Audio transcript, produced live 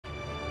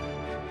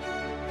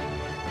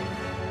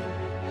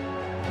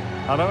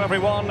Hello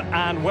everyone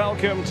and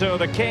welcome to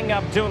the King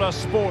Abdullah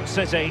Sports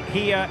City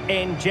here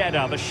in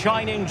Jeddah, the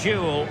shining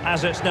jewel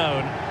as it's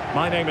known.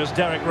 My name is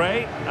Derek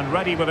Ray and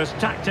ready with his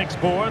tactics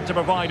board to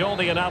provide all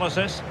the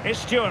analysis is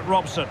Stuart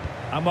Robson.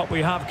 And what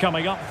we have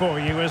coming up for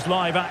you is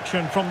live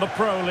action from the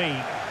Pro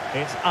League.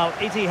 It's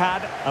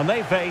Ittihad and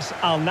they face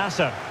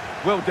Nassr.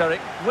 Well, Derek,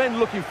 when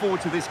looking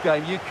forward to this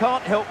game, you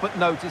can't help but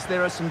notice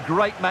there are some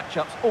great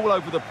matchups all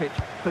over the pitch,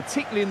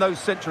 particularly in those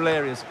central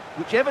areas.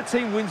 Whichever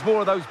team wins more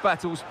of those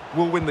battles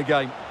will win the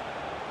game.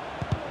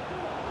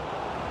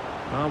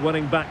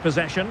 Winning back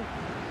possession.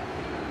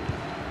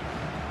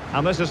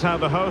 And this is how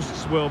the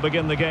hosts will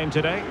begin the game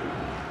today.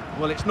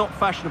 Well, it's not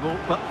fashionable,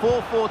 but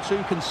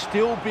 4-4-2 can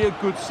still be a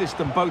good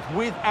system, both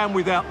with and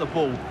without the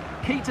ball.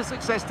 Key to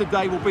success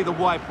today will be the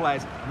wide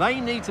players. They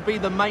need to be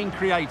the main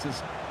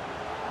creators.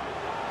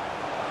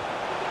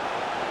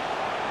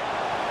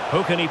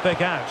 Who can he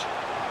pick out?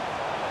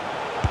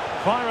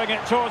 Firing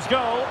it towards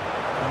goal.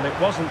 And it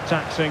wasn't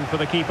taxing for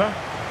the keeper.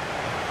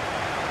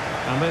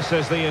 And this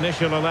is the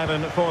initial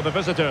 11 for the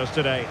visitors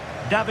today.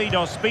 David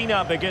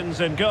Ospina begins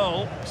in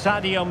goal.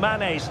 Sadio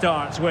Mane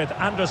starts with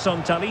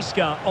Anderson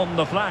Talisca on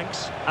the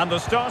flanks. And the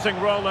starting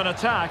role in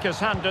attack is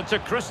handed to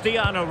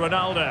Cristiano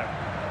Ronaldo.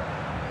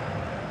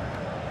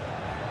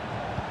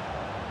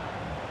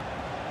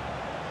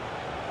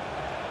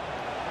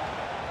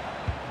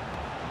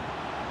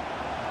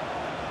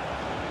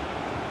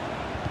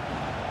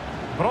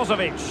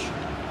 Brozovic.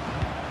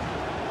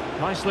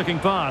 Nice looking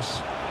pass.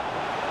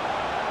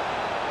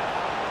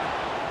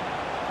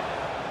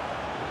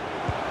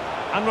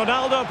 And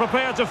Ronaldo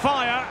prepared to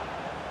fire.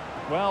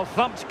 Well,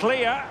 thumped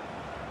clear.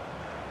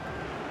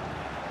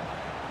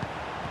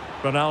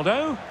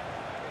 Ronaldo.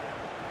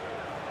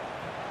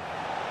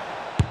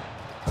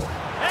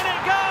 In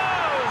it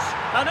goes!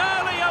 An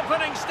early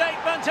opening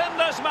statement in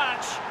this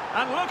match.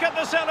 And look at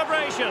the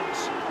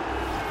celebrations.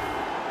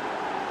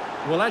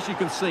 Well, as you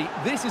can see,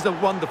 this is a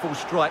wonderful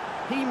strike.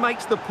 He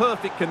makes the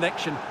perfect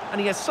connection, and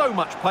he has so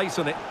much pace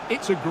on it.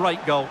 It's a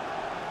great goal.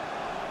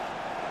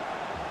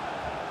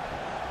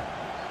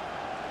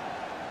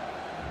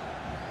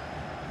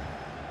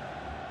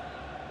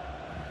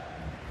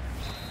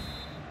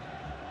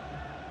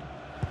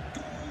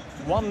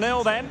 Goal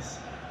 1-0 then.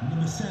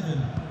 Number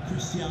 7,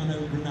 Cristiano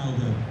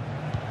Ronaldo.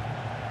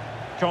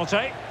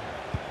 Conte.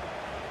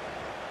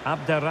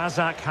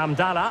 Abderrazak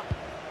Hamdallah.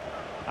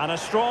 And a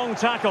strong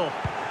tackle.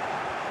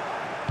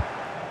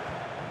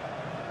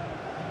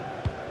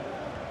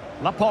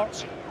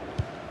 Laporte.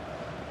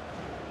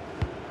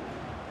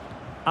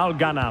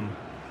 Al-Ghanam.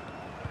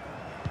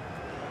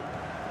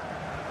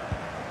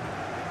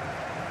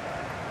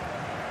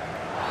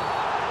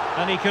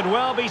 And he could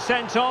well be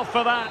sent off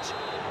for that.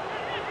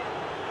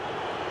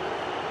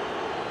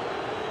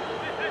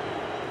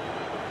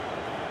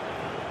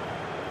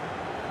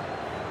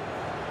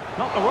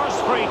 Not the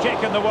worst free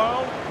kick in the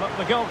world, but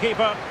the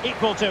goalkeeper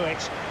equal to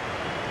it.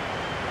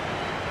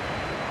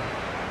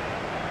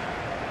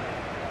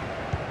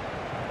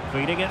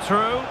 Feeding it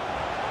through.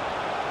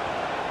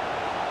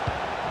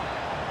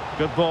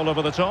 Good ball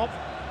over the top.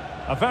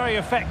 A very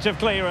effective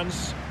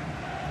clearance.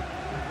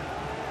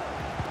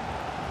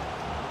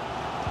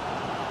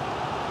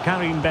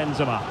 Karim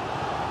Benzema.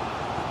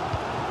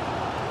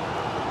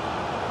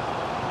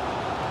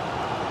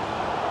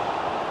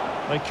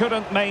 They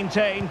couldn't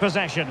maintain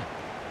possession.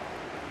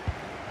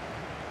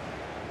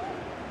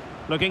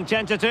 Looking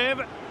tentative.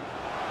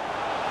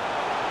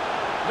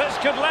 This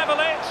could level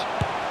it.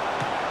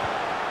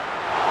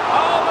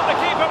 Oh, but the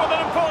keeper with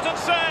an important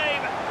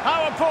save.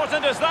 How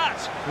important is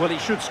that? Well, he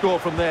should score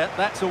from there.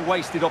 That's a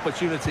wasted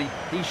opportunity.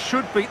 He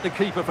should beat the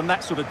keeper from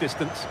that sort of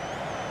distance.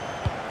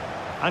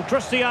 And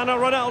Cristiano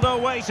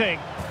Ronaldo waiting.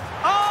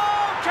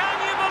 Oh, can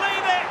you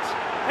believe it?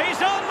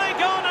 He's only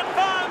gone and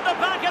found the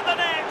back of the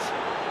net.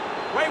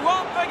 We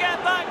won't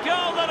forget that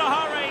goal in a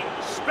hurry,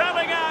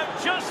 spelling out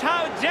just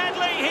how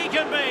deadly he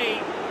can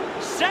be.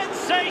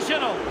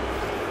 Sensational.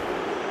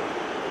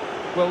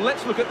 Well,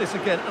 let's look at this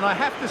again, and I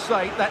have to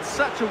say that's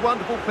such a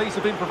wonderful piece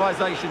of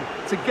improvisation.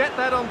 To get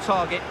that on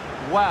target,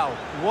 wow,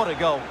 what a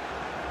goal.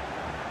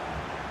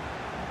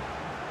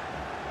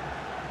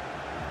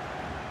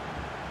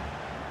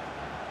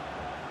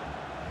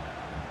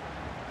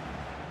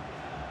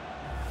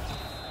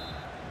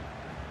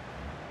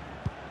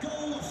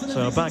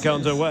 So back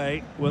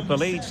underway with the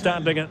lead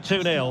standing at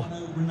 2-0.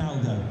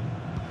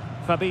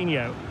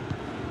 Fabinho.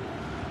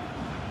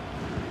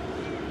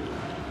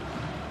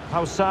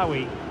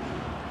 Housawi.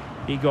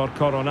 Igor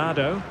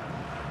Coronado.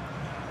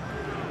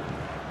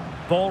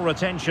 Ball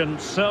retention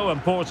so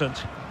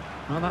important.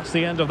 Well, that's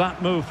the end of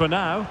that move for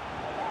now.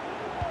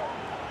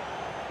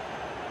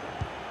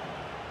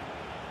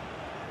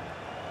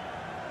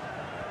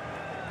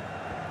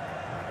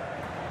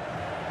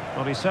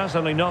 Well, he's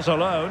certainly not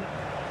alone.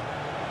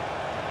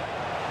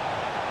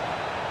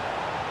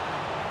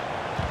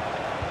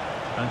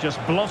 And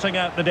just blotting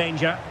out the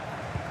danger.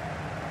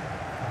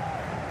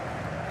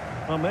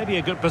 Well, maybe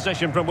a good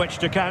position from which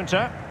to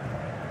counter.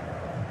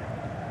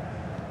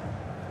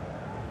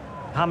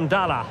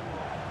 Hamdallah.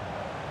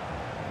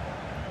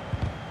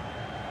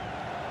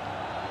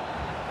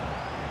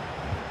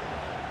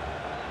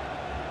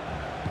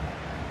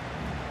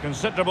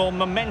 Considerable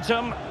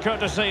momentum,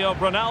 courtesy of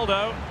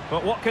Ronaldo.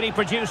 But what can he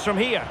produce from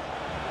here?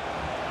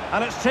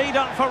 And it's teed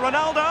up for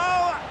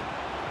Ronaldo.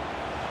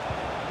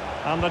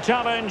 And the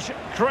challenge,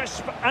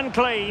 crisp and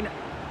clean.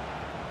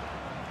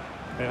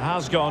 It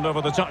has gone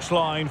over the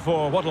touchline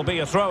for what will be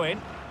a throw-in.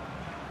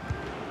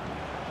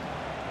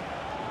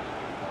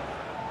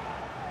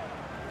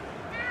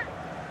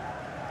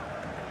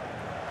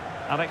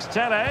 Alex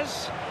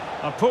Telles.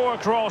 A poor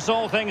cross,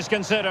 all things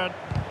considered.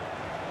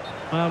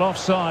 Well,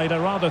 offside. I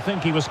rather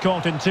think he was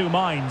caught in two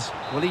minds.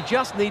 Well, he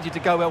just needed to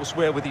go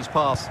elsewhere with his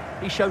pass.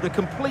 He showed a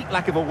complete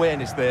lack of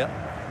awareness there.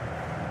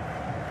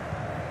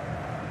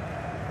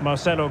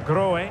 Marcelo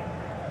Grohe.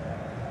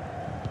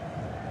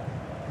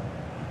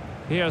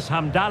 Here's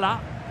Hamdallah.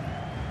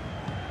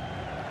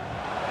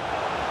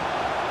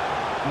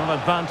 One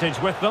advantage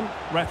with them.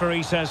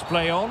 Referee says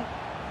play on.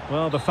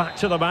 Well, the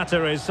fact of the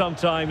matter is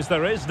sometimes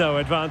there is no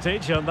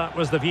advantage, and that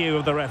was the view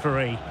of the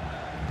referee.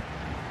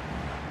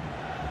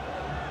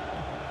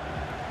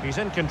 He's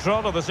in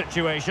control of the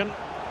situation,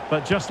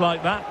 but just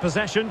like that,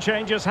 possession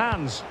changes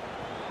hands.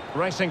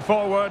 Racing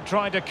forward,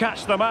 trying to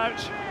catch them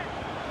out.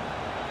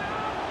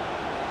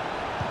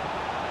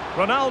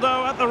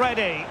 Ronaldo at the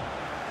ready.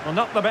 Well,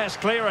 not the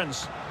best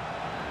clearance.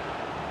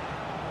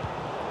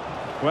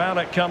 Well,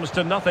 it comes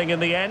to nothing in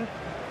the end.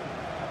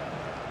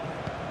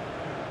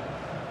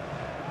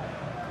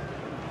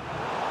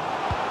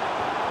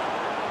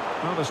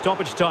 Well, the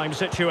stoppage time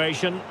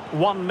situation,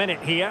 1 minute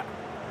here.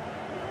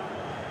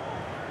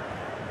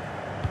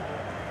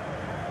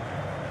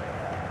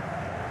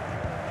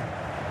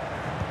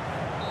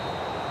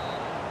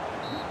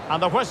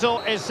 And the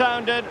whistle is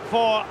sounded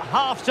for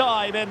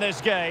half-time in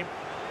this game.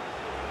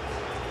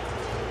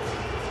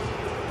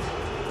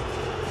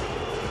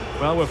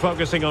 Well, we're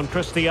focusing on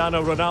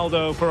Cristiano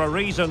Ronaldo for a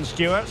reason,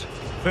 Stuart.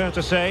 Fair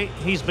to say,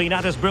 he's been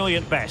at his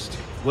brilliant best.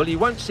 Well, you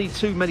won't see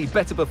too many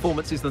better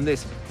performances than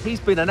this. He's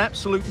been an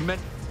absolute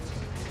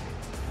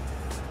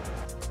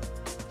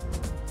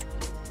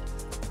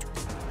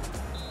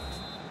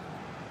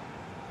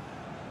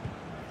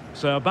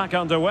So back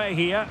underway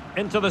here,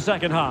 into the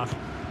second half.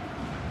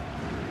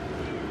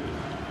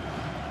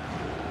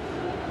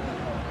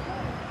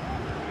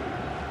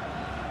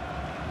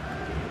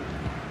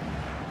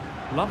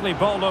 Lovely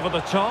ball over the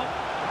top.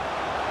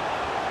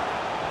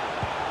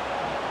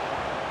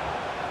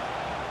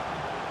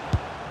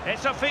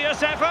 It's a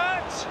fierce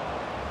effort.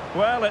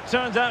 Well, it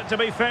turns out to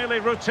be fairly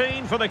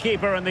routine for the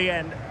keeper in the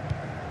end.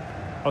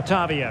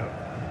 Otavio.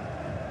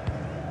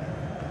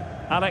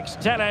 Alex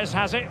Telles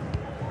has it.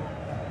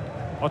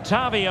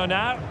 Otavio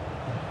now.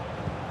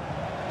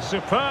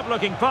 Superb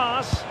looking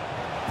pass.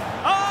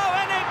 Oh,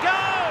 and it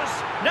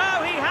goes!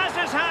 Now he has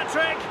his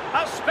hat-trick.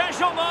 A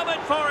special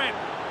moment for him.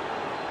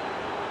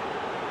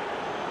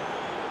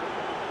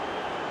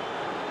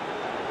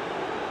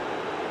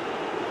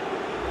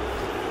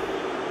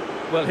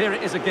 Well, here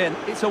it is again.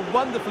 It's a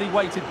wonderfully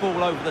weighted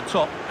ball over the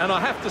top. And I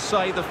have to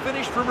say, the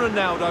finish from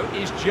Ronaldo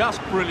is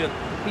just brilliant.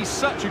 He's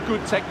such a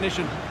good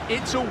technician.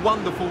 It's a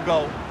wonderful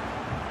goal.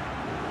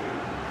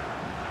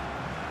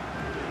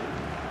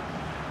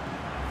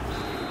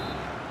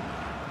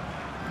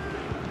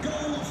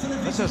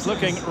 This is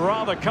looking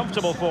rather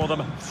comfortable for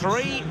them.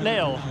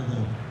 3-0.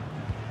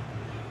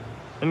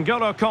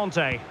 N'Golo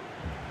Kanté.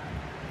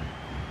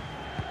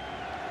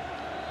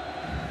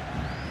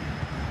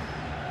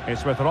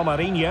 It's with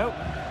Romarinho.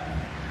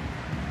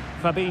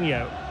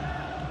 Fabinho.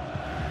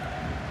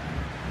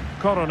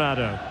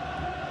 Coronado.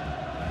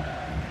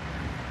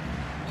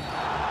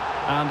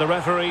 And the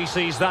referee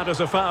sees that as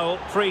a foul.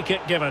 Free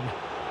kick given.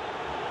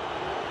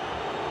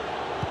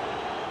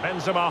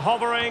 Benzema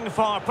hovering,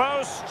 far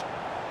post.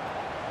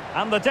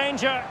 And the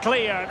danger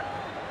cleared.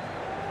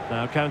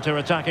 Now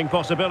counter-attacking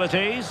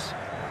possibilities.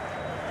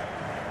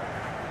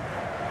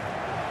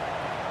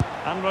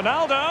 And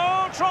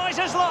Ronaldo tries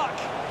his luck.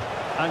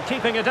 And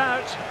keeping it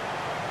out.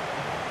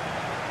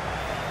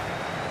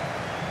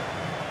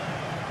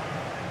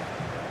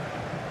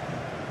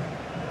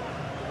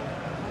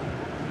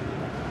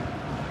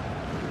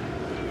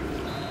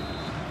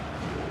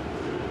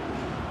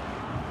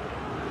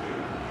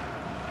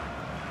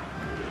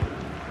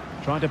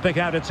 Trying to pick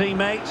out a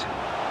teammate.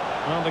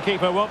 Well, the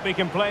keeper won't be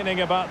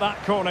complaining about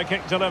that corner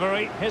kick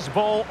delivery. His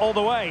ball all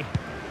the way.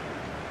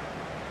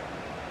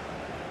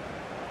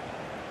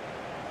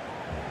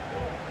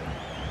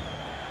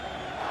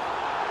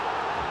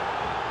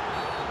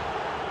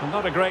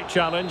 Not a great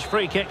challenge.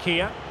 Free kick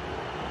here.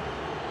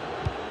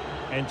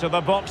 Into the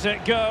box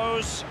it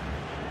goes.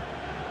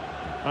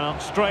 Well,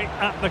 straight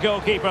at the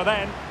goalkeeper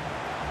then.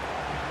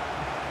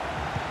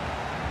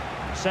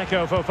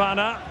 Seko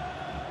Fofana.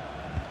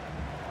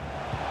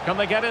 Can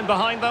they get in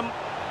behind them?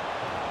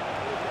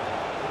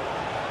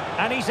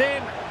 And he's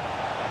in.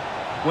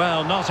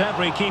 Well, not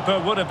every keeper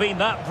would have been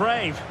that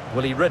brave.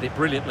 Well, he read it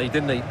brilliantly,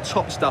 didn't he?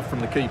 Top stuff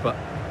from the keeper.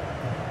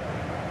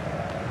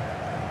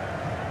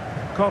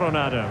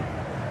 Coronado.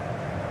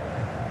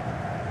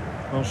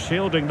 Well,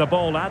 shielding the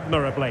ball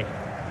admirably.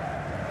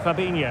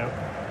 Fabinho.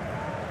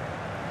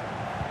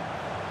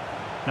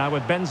 Now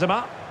with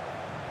Benzema.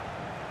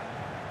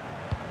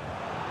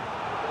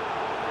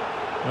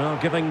 Well,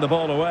 giving the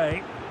ball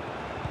away.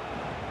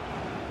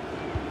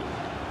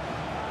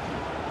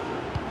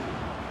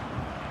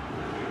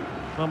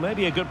 Well,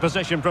 maybe a good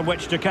position from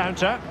which to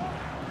counter.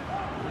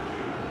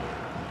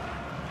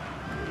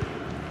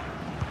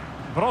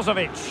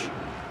 Brozovic.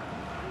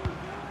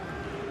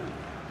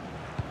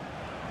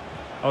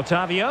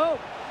 Otavio.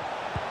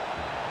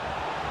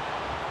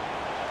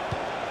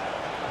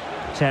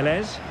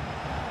 Teles.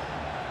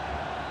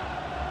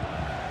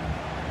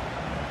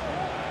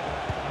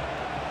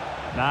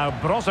 Now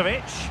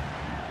Brozovic.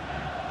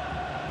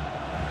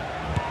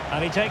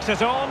 And he takes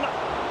it on.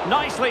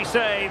 Nicely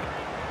saved.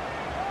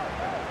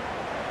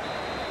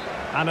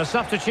 And a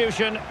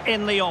substitution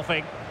in the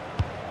offing.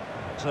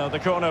 So the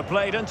corner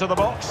played into the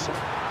box.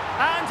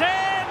 And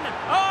in!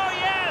 Oh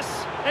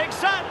yes!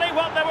 Exactly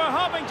what they were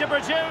hoping to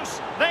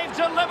produce. They've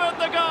delivered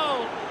the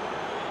goal.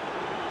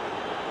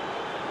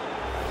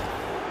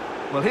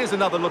 Well, here's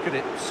another look at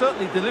it.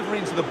 Certainly delivery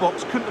into the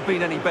box couldn't have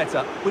been any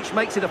better, which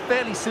makes it a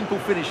fairly simple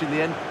finish in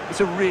the end.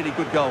 It's a really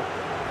good goal.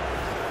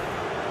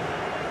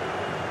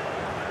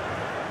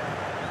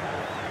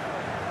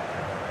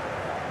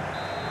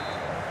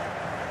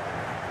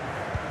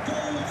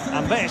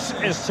 And this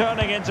is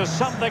turning into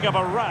something of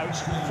a rout.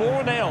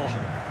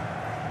 4-0.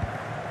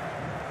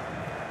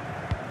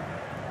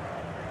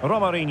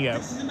 Romarinho.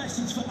 This is a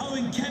message for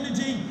Owen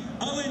Kennedy.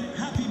 Owen,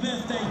 happy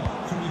birthday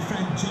from your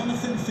friend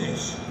Jonathan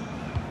Fish.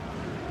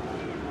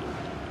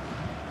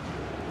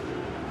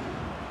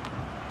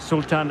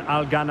 Sultan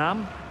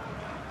Al-Ghanam.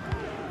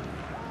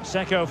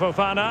 Seko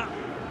Fofana.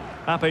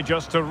 Happy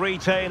just to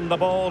retain the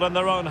ball in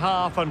their own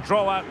half and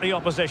draw out the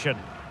opposition.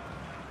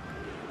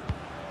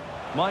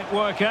 Might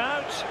work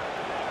out.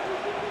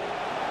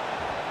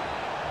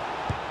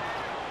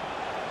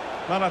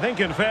 Well, I think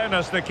in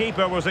fairness, the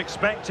keeper was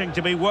expecting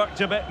to be worked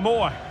a bit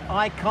more.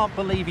 I can't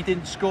believe he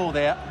didn't score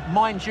there.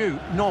 Mind you,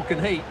 nor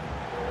can he.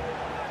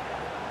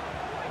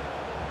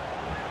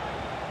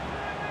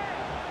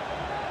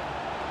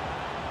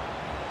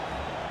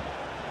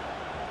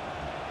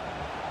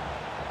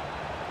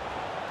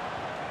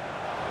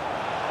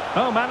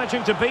 Oh,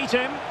 managing to beat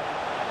him.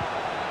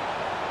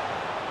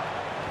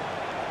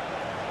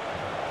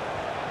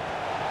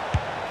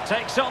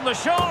 Takes on the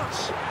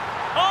shot.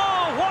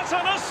 Oh, what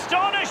an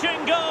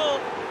astonishing goal!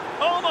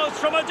 Almost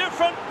from a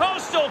different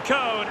postal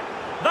code.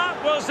 That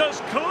was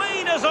as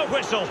clean as a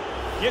whistle.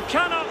 You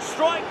cannot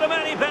strike them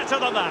any better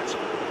than that.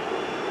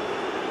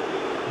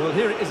 Well,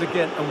 here it is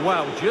again, and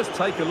wow, just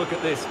take a look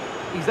at this.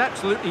 He's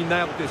absolutely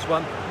nailed this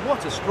one.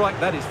 What a strike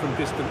that is from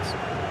distance.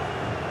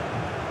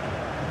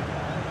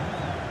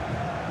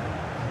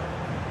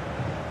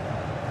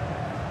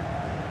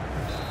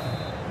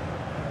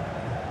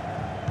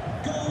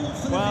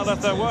 Well,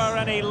 if there were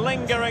any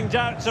lingering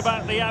doubts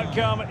about the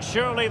outcome,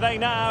 surely they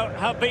now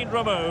have been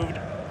removed.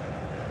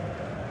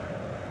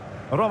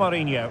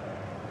 Romarinho.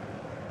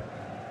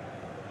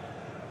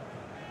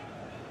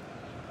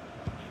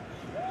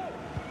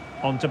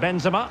 On to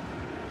Benzema.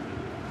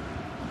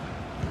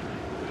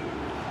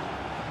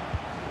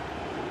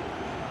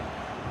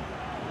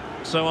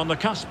 So on the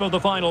cusp of the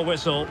final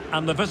whistle,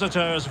 and the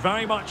visitors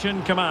very much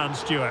in command,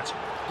 Stuart.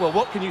 Well,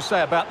 what can you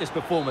say about this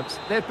performance?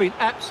 They've been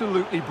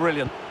absolutely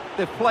brilliant.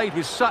 They've played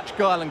with such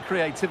guile and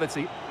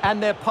creativity,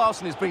 and their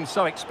passing has been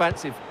so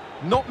expansive.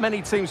 Not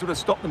many teams would have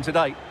stopped them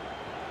today.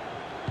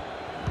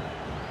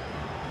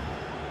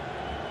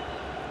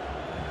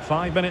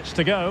 5 minutes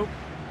to go.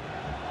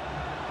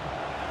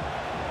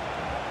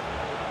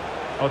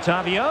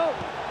 Otavio.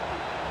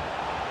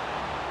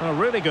 A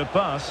really good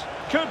pass.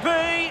 Could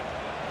be.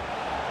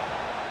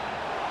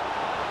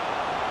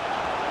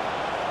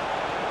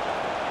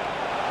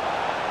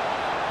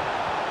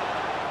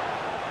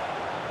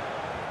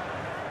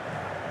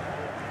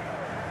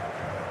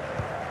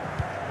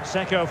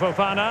 Seko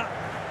Fofana.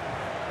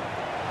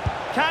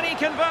 Can he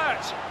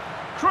convert?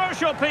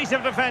 Crucial piece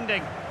of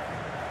defending.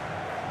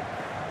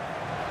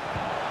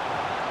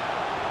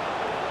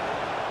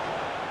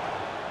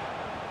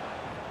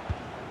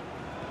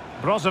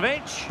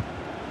 Brozovic.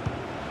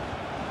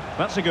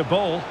 That's a good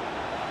ball.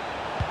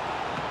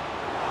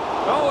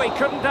 Oh, he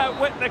couldn't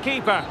outwit the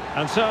keeper.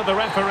 And so the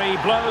referee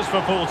blows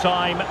for full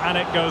time, and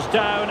it goes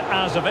down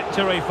as a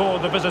victory for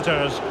the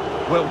visitors.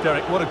 Well,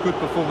 Derek, what a good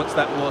performance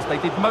that was. They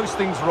did most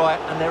things right,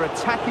 and their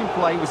attacking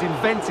play was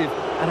inventive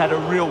and had a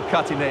real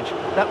cutting edge.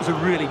 That was a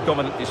really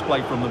dominant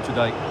display from them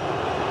today.